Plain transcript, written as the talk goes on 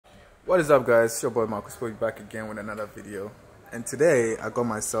What is up, guys? It's your boy Marcus will be back again with another video. And today I got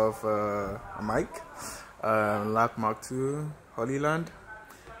myself a mic, Lark Mark II Hollyland,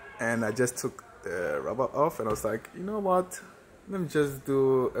 and I just took the rubber off and I was like, you know what, let me just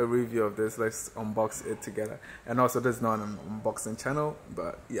do a review of this. Let's unbox it together. And also, this is not an unboxing channel,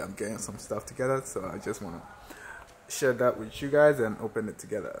 but yeah, I'm getting some stuff together, so I just want to share that with you guys and open it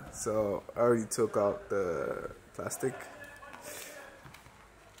together. So I already took out the plastic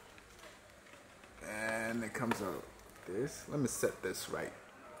and it comes out this. Let me set this right.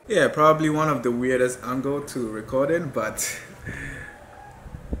 Yeah, probably one of the weirdest angle to record in, but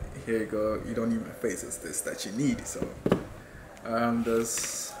here you go. You don't need my face, it's this that you need. So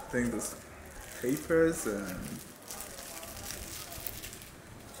there's there's papers and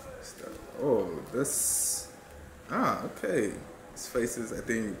stuff. Oh, this okay, this faces, I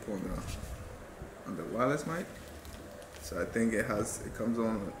think you put on the wireless mic, so I think it comes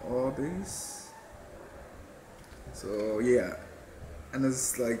on with all these. So yeah, and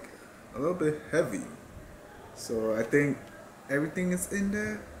it's like a little bit heavy, so I think everything is in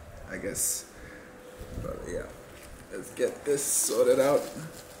there, I guess. But yeah, let's get this sorted out.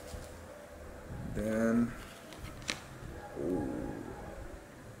 Then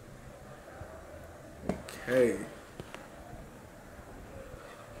okay,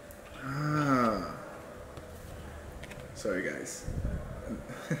 sorry guys.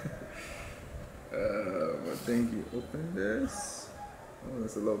 I think you open this. Oh,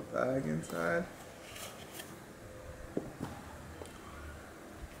 there's a little bag inside.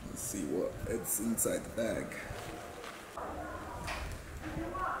 Let's see what it's inside the bag.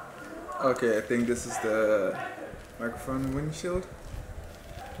 Okay, I think this is the microphone windshield.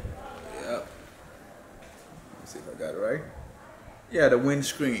 Yep. Let's see if I got it right. Yeah, the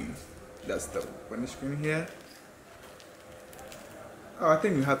windscreen. That's the windscreen here. Oh, I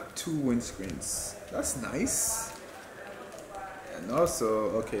think we have two windscreens. That's nice. And also,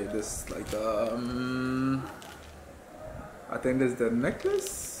 okay, this is like I think this is the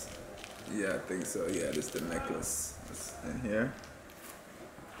necklace. Yeah, I think so. Yeah, this is the necklace. It's in here.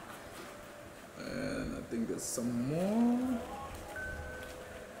 And I think there's some more.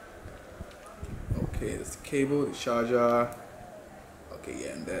 Okay, there's the cable, the charger. Okay,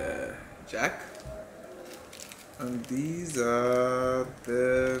 yeah, and the jack. And these are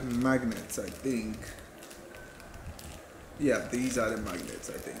the magnets, I think. Yeah, these are the magnets,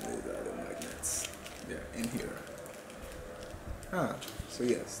 I think. These are the magnets. Yeah, in here. So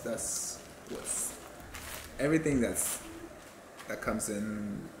yes, that's what's everything that comes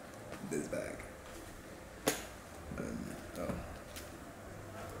in this bag.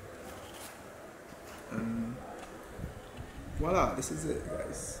 And voila, this is it,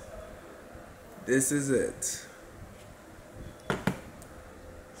 guys. This is it.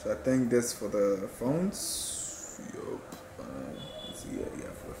 So I think this for the phones. Yup. Let's see,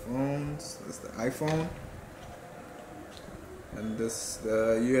 yeah, for the phones. That's the iPhone. And this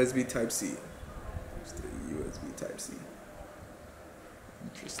the USB Type C. It's the USB Type C.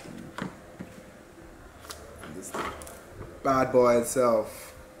 Interesting. And this the bad boy itself.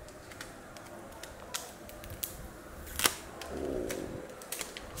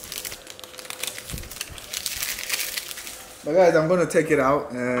 But guys, I'm gonna take it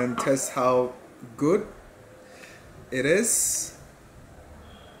out and test how good it is.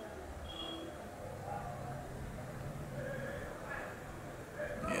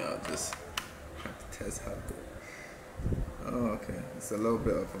 Yeah, I'll just have to test how good. Oh, okay. It's a little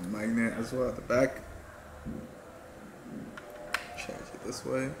bit of a magnet as well at the back. Charge it this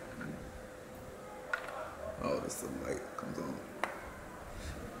way. Oh, this the light comes on.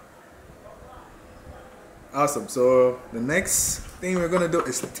 Awesome. So the next thing we're gonna do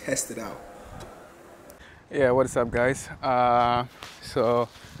is test it out. Yeah, what's up, guys? So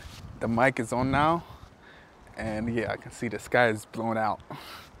the mic is on now, and yeah, I can see the sky is blown out.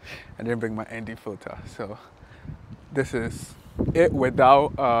 I didn't bring my ND filter, so this is it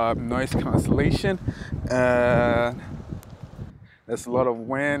without noise cancellation. There's a lot of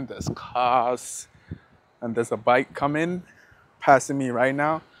wind. There's cars, and there's a bike coming, passing me right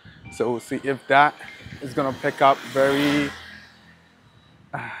now. So we'll see if that is gonna pick up very.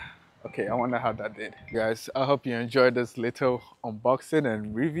 Okay, I wonder how that did. Guys, I hope you enjoyed this little unboxing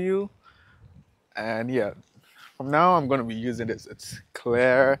and review. And yeah, from now I'm gonna be using this. It's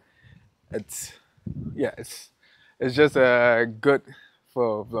clear. It's just good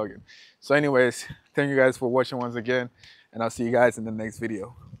for vlogging. So anyways, thank you guys for watching once again, and I'll see you guys in the next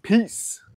video. Peace.